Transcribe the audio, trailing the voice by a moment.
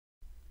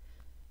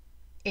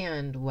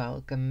And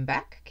welcome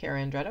back,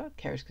 Andretta with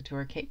Kara's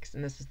Couture Cakes,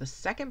 and this is the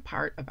second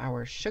part of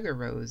our Sugar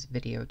Rose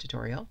video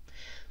tutorial.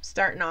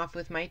 Starting off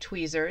with my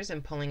tweezers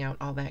and pulling out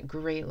all that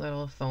great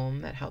little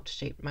foam that helped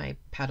shape my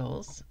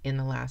petals in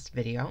the last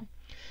video.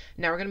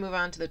 Now we're going to move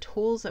on to the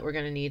tools that we're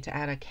going to need to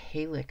add a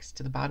calyx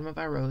to the bottom of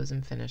our rose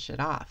and finish it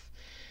off.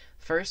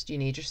 First, you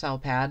need your cell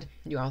pad.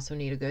 You also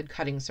need a good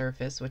cutting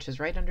surface, which is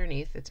right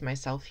underneath. It's my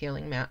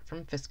self-healing mat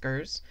from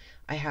Fiskars.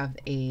 I have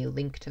a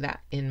link to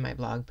that in my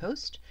blog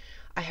post.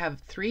 I have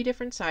 3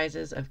 different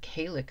sizes of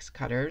calyx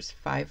cutters,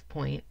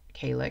 5-point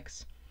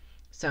calyx,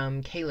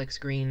 some calyx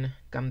green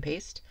gum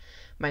paste,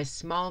 my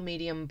small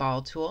medium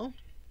ball tool,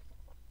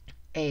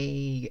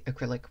 a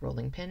acrylic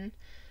rolling pin,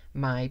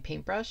 my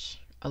paintbrush,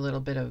 a little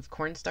bit of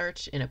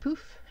cornstarch in a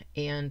poof,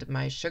 and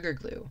my sugar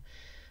glue.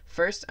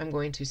 First, I'm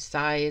going to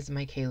size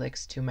my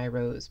calyx to my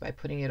rose by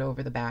putting it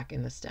over the back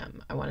in the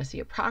stem. I want to see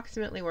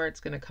approximately where it's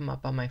going to come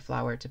up on my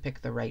flower to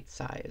pick the right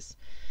size.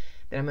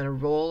 Then I'm going to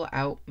roll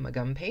out my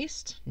gum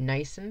paste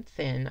nice and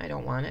thin. I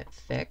don't want it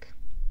thick.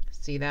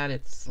 See that?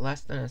 It's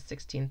less than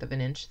 1/16 of an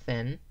inch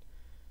thin.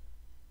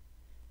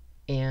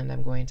 And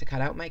I'm going to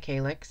cut out my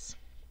calyx.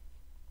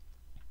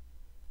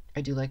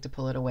 I do like to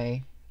pull it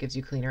away. Gives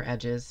you cleaner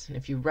edges. And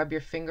if you rub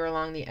your finger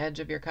along the edge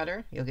of your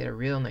cutter, you'll get a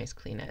real nice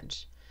clean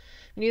edge.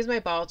 I'm going to use my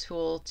ball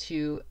tool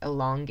to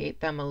elongate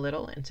them a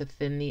little and to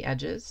thin the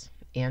edges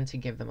and to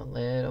give them a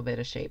little bit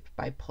of shape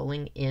by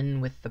pulling in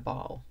with the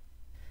ball.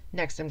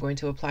 Next, I'm going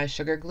to apply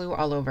sugar glue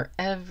all over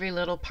every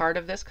little part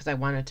of this because I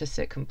want it to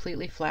sit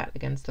completely flat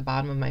against the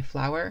bottom of my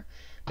flower.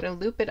 I'm going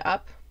to loop it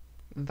up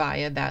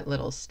via that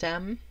little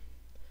stem,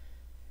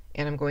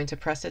 and I'm going to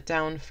press it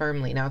down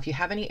firmly. Now, if you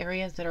have any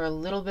areas that are a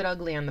little bit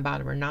ugly on the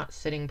bottom or not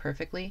sitting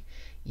perfectly,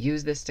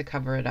 use this to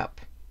cover it up.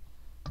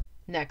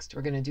 Next,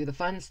 we're going to do the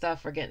fun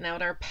stuff. We're getting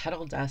out our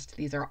petal dust.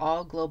 These are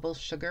all Global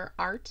Sugar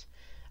Art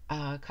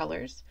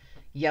colors.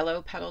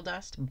 Yellow petal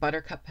dust,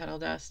 buttercup petal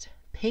dust,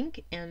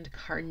 pink, and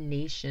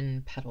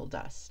carnation petal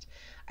dust.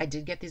 I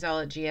did get these all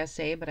at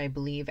GSA, but I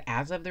believe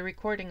as of the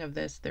recording of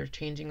this, they're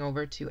changing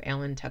over to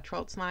Alan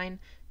Tetrault's line.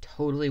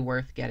 Totally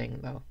worth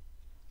getting, though.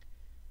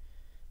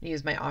 I'm going to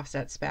use my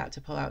offset spat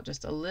to pull out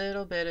just a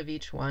little bit of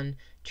each one.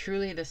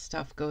 Truly, this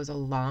stuff goes a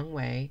long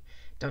way.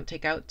 Don't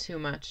take out too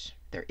much.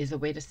 There is a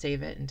way to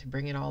save it and to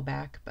bring it all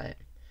back, but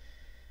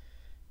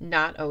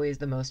not always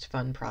the most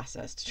fun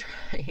process to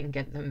try and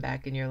get them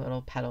back in your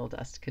little petal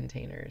dust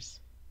containers.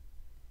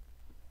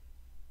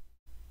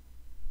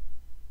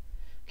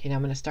 Okay, now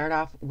I'm going to start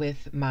off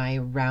with my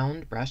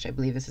round brush. I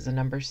believe this is a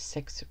number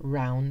 6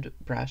 round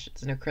brush.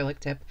 It's an acrylic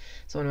tip.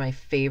 It's one of my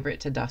favorite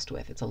to dust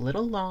with. It's a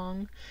little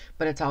long,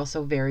 but it's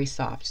also very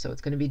soft. So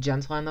it's going to be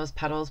gentle on those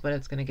petals, but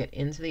it's going to get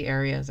into the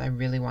areas I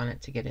really want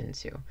it to get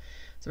into. So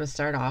I'm going to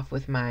start off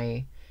with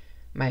my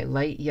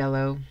light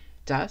yellow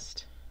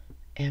dust,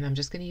 and I'm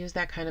just going to use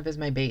that kind of as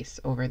my base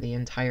over the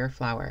entire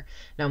flower.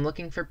 Now I'm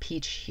looking for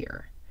peach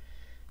here.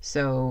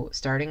 So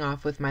starting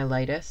off with my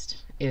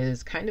lightest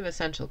is kind of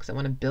essential because I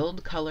want to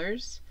build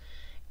colors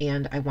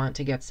and I want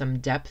to get some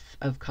depth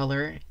of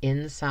color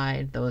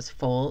inside those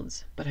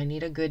folds, but I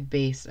need a good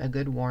base, a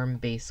good warm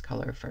base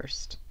color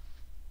first.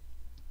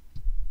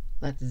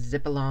 Let's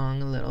zip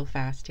along a little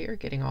fast here,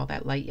 getting all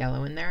that light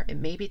yellow in there. It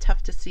may be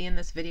tough to see in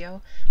this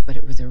video, but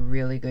it was a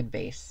really good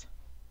base.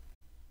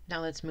 Now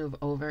let's move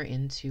over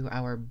into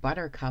our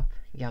buttercup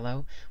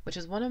yellow, which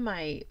is one of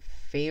my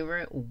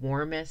favorite,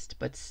 warmest,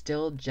 but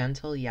still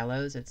gentle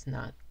yellows. It's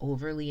not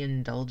overly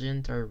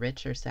indulgent or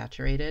rich or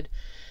saturated,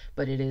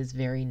 but it is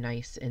very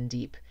nice and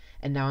deep.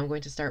 And now I'm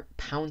going to start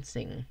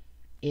pouncing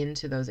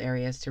into those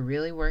areas to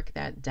really work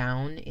that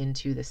down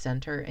into the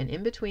center and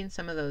in between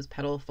some of those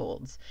petal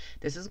folds.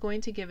 This is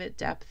going to give it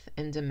depth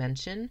and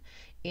dimension,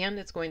 and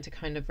it's going to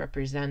kind of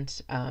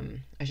represent,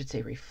 I should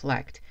say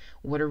reflect,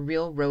 what a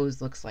real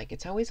rose looks like.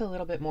 It's always a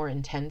little bit more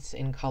intense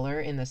in color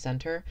in the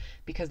center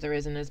because there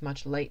isn't as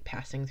much light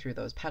passing through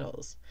those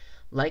petals.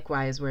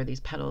 Likewise, where these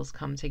petals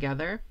come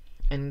together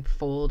and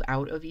fold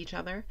out of each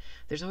other,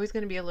 there's always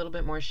going to be a little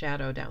bit more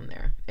shadow down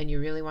there, and you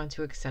really want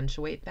to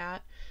accentuate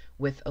that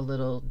with a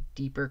little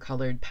deeper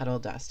colored petal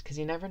dust because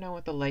you never know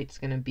what the light's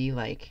going to be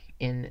like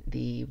in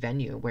the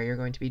venue where you're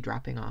going to be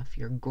dropping off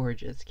your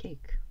gorgeous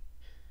cake.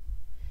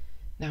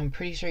 Now I'm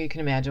pretty sure you can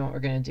imagine what we're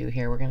going to do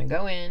here. We're going to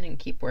go in and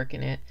keep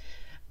working it.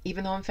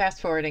 Even though I'm fast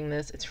forwarding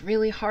this, it's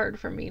really hard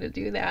for me to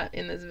do that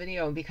in this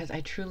video because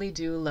I truly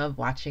do love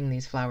watching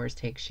these flowers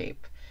take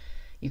shape.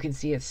 You can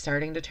see it's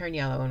starting to turn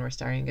yellow and we're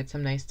starting to get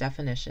some nice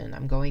definition.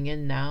 I'm going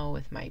in now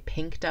with my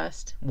pink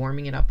dust,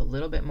 warming it up a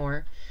little bit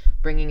more,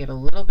 bringing it a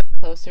little bit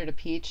closer to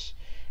peach,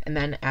 and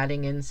then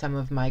adding in some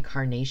of my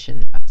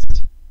carnation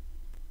dust.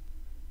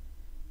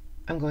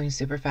 I'm going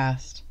super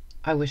fast.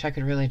 I wish I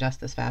could really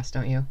dust this fast,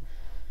 don't you?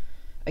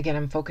 Again,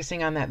 I'm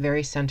focusing on that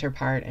very center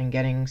part and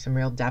getting some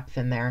real depth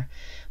in there.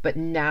 But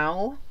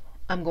now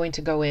I'm going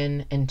to go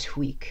in and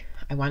tweak.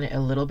 I want it a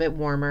little bit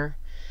warmer.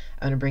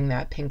 I'm going to bring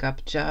that pink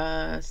up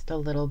just a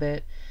little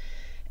bit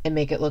and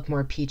make it look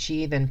more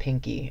peachy than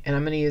pinky. And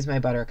I'm going to use my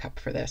buttercup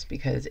for this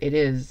because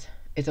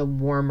it's a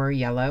warmer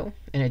yellow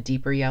and a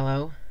deeper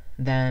yellow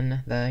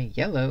than the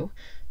yellow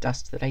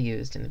dust that I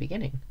used in the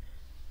beginning.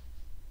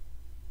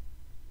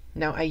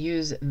 Now I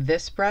use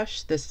this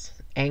brush, this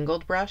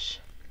angled brush,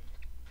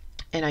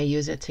 and I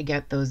use it to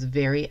get those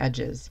very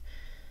edges,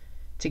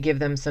 to give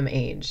them some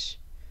age.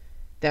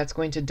 That's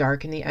going to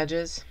darken the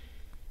edges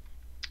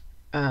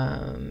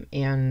and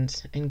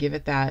give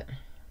it that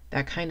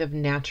kind of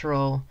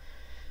natural,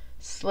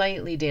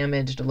 slightly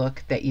damaged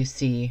look that you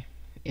see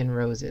in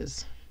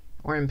roses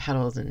or in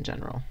petals in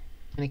general.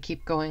 I'm going to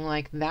keep going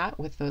like that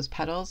with those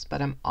petals,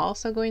 but I'm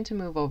also going to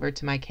move over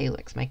to my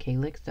calyx. My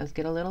calyx does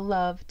get a little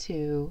love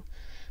too.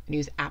 I'm going to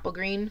use apple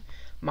green,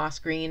 moss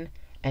green,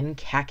 and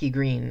khaki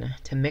green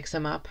to mix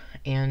them up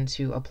and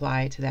to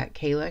apply to that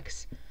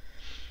calyx.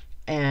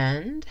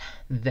 And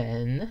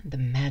then the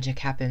magic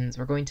happens.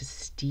 We're going to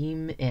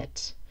steam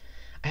it.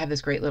 I have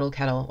this great little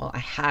kettle. Well, I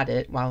had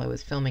it while I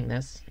was filming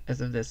this as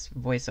of this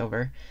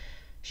voiceover.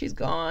 She's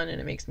gone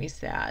and it makes me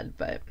sad,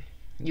 but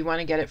you want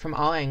to get it from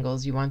all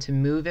angles. You want to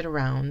move it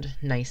around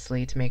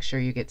nicely to make sure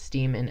you get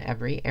steam in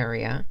every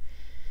area.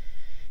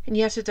 And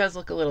yes, it does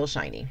look a little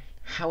shiny.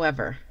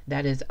 However,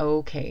 that is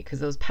okay because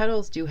those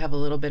petals do have a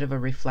little bit of a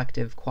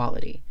reflective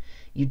quality.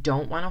 You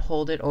don't want to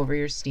hold it over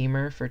your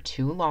steamer for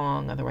too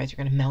long, otherwise you're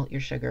going to melt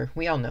your sugar.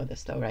 We all know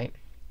this though, right?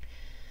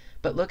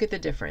 But look at the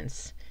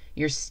difference.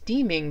 You're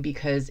steaming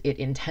because it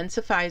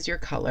intensifies your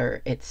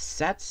color, it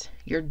sets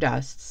your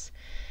dusts,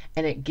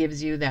 and it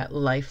gives you that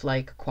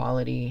lifelike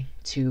quality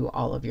to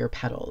all of your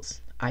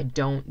petals. I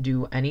don't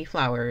do any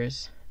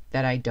flowers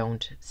that I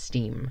don't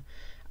steam.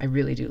 I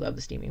really do love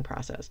the steaming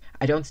process.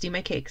 I don't steam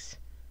my cakes,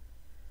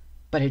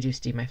 but I do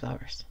steam my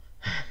flowers.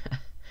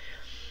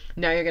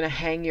 Now you're going to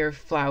hang your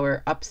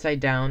flower upside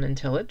down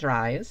until it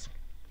dries,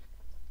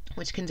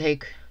 which can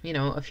take, you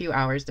know, a few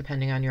hours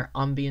depending on your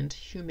ambient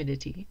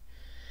humidity.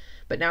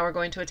 But now we're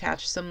going to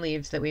attach some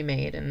leaves that we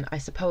made, and I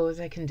suppose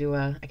I can do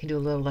a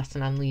little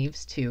lesson on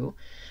leaves too,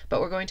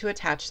 but we're going to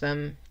attach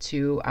them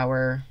to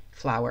our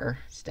flower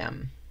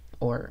stem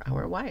or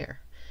our wire.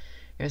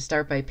 You're going to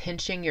start by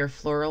pinching your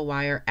floral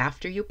wire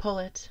after you pull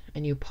it,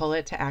 and you pull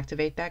it to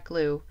activate that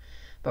glue,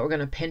 but we're going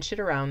to pinch it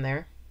around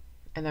there,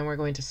 and then we're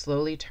going to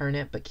slowly turn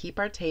it, but keep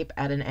our tape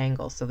at an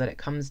angle so that it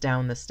comes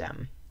down the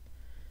stem.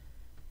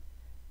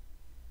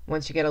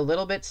 Once you get a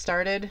little bit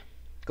started,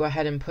 go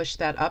ahead and push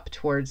that up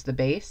towards the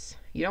base.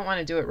 You don't want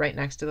to do it right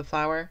next to the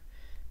flower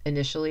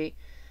initially,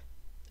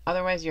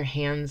 otherwise your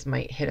hands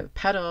might hit a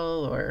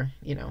petal, or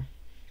you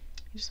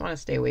just want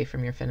to stay away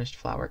from your finished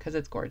flower because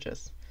it's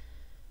gorgeous.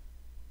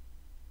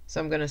 So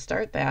I'm going to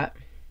start that,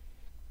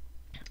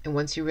 and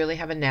once you really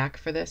have a knack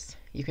for this,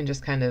 you can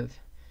just kind of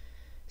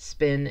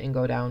spin and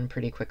go down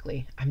pretty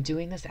quickly. I'm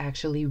doing this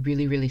actually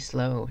really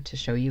slow to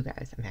show you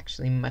guys. I'm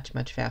actually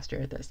much faster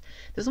at this.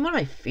 This is one of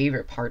my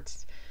favorite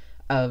parts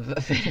of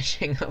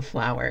finishing a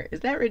flower.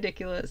 Is that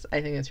ridiculous? I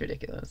think it's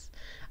ridiculous.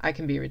 I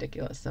can be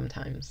ridiculous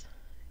sometimes,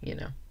 you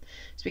know.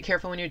 Just be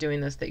careful when you're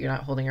doing this that you're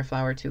not holding your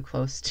flower too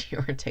close to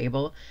your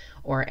table,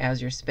 or as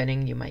you're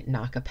spinning you might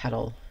knock a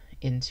petal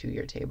into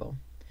your table.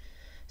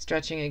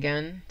 Stretching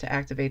again to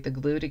activate the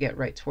glue to get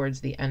right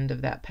towards the end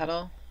of that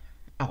petal.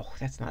 Oh,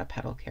 that's not a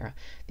petal, Kara.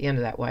 The end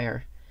of that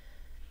wire.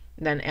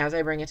 Then as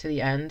I bring it to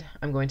the end,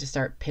 I'm going to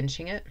start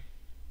pinching it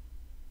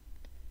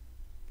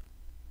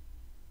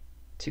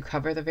to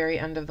cover the very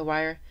end of the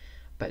wire,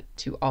 but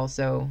to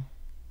also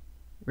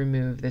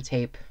remove the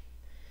tape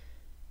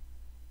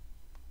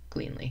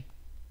cleanly.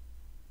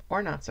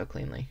 Or not so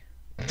cleanly.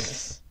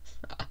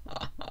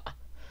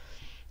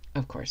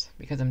 Of course,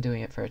 because I'm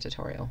doing it for a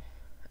tutorial.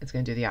 It's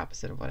going to do the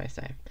opposite of what I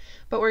say.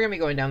 But we're going to be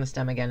going down the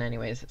stem again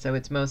anyways, so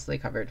it's mostly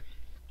covered.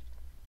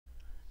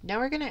 Now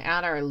we're going to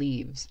add our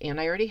leaves, and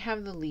I already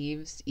have the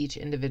leaves, each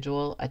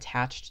individual,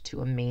 attached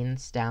to a main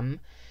stem.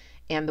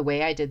 And the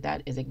way I did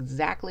that is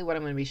exactly what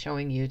I'm going to be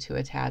showing you to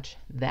attach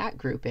that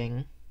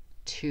grouping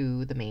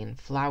to the main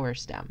flower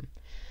stem.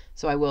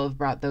 So I will have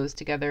brought those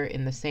together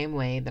in the same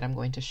way that I'm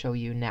going to show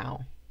you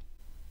now.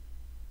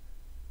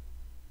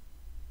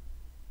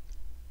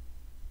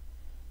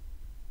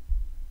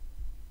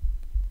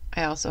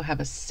 I also have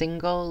a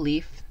single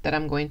leaf that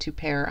I'm going to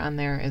pair on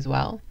there as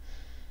well.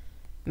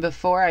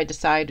 Before I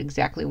decide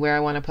exactly where I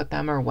want to put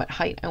them or what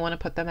height I want to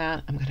put them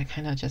at, I'm going to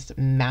kind of just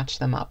match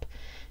them up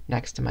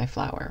next to my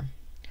flower.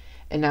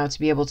 And now to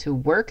be able to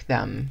work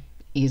them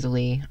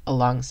easily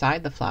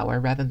alongside the flower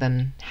rather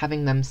than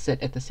having them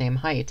sit at the same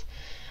height,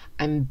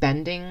 I'm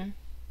bending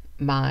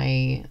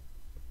my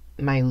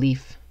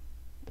leaf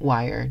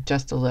wire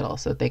just a little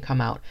so that they come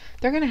out.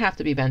 They're going to have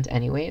to be bent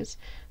anyways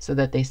so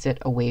that they sit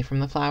away from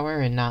the flower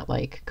and not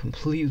like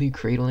completely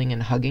cradling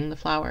and hugging the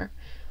flower.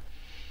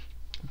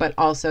 But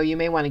also you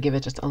may want to give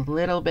it just a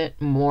little bit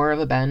more of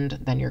a bend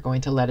than you're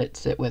going to let it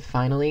sit with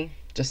finally,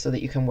 just so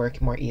that you can work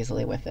more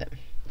easily with it.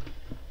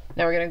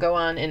 Now we're going to go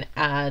on and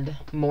add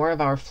more of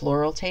our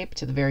floral tape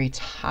to the very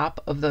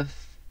top of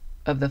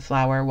the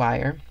flower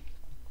wire.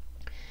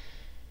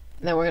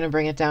 And then we're going to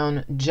bring it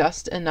down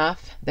just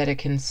enough that it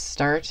can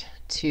start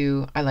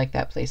to, I like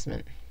that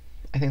placement.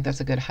 I think that's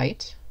a good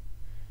height.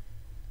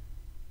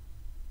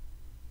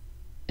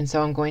 And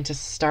so I'm going to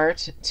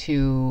start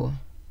to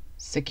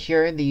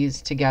secure these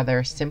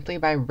together simply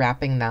by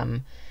wrapping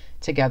them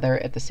together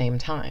at the same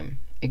time,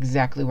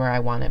 exactly where I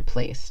want it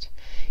placed.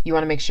 You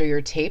want to make sure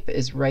your tape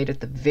is right at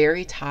the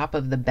very top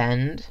of the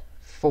bend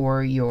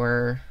for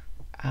your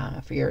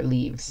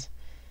leaves.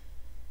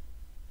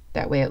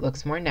 That way it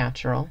looks more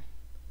natural.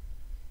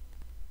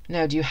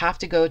 Now, do you have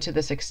to go to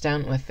this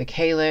extent with the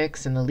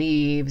calyx and the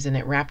leaves and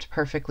it wrapped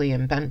perfectly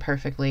and bent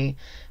perfectly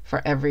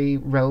for every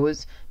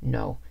rose?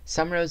 No.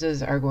 Some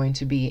roses are going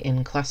to be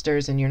in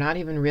clusters and you're not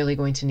even really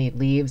going to need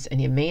leaves,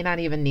 and you may not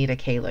even need a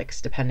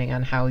calyx depending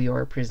on how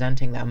you're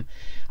presenting them.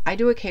 I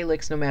do a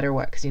calyx no matter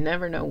what, because you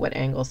never know what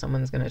angle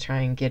someone's going to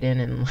try and get in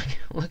and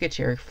look at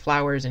your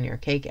flowers and your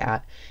cake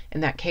at,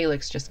 and that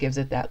calyx just gives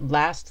it that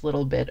last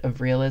little bit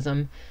of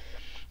realism.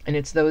 And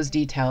it's those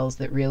details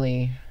that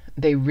really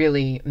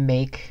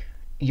make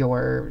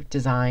your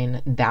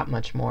design that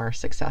much more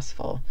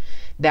successful.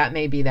 That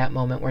may be that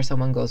moment where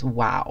someone goes,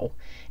 wow,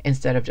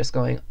 instead of just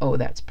going, oh,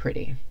 that's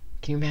pretty.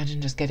 Can you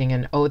imagine just getting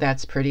an, oh,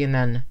 that's pretty, and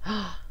then,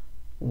 oh,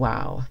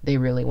 wow, they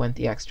really went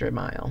the extra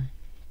mile.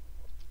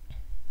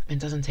 It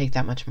doesn't take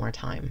that much more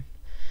time.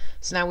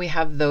 So now we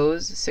have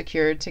those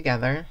secured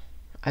together.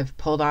 I've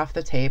pulled off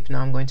the tape. Now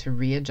I'm going to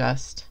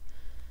readjust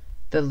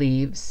the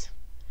leaves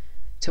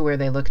to where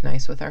they look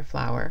nice with our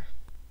flower.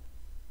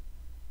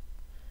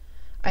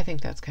 I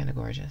think that's kind of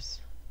gorgeous.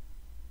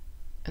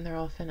 And they're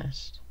all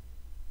finished.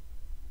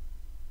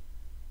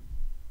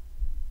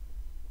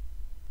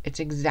 It's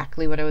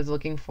exactly what I was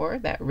looking for,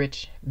 that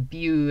rich,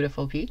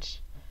 beautiful peach.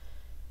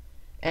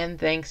 And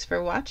thanks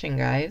for watching,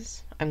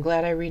 guys. I'm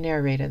glad I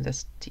re-narrated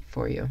this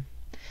for you.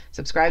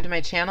 Subscribe to my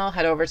channel,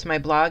 head over to my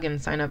blog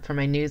and sign up for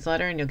my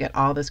newsletter, and you'll get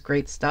all this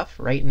great stuff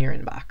right in your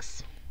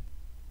inbox.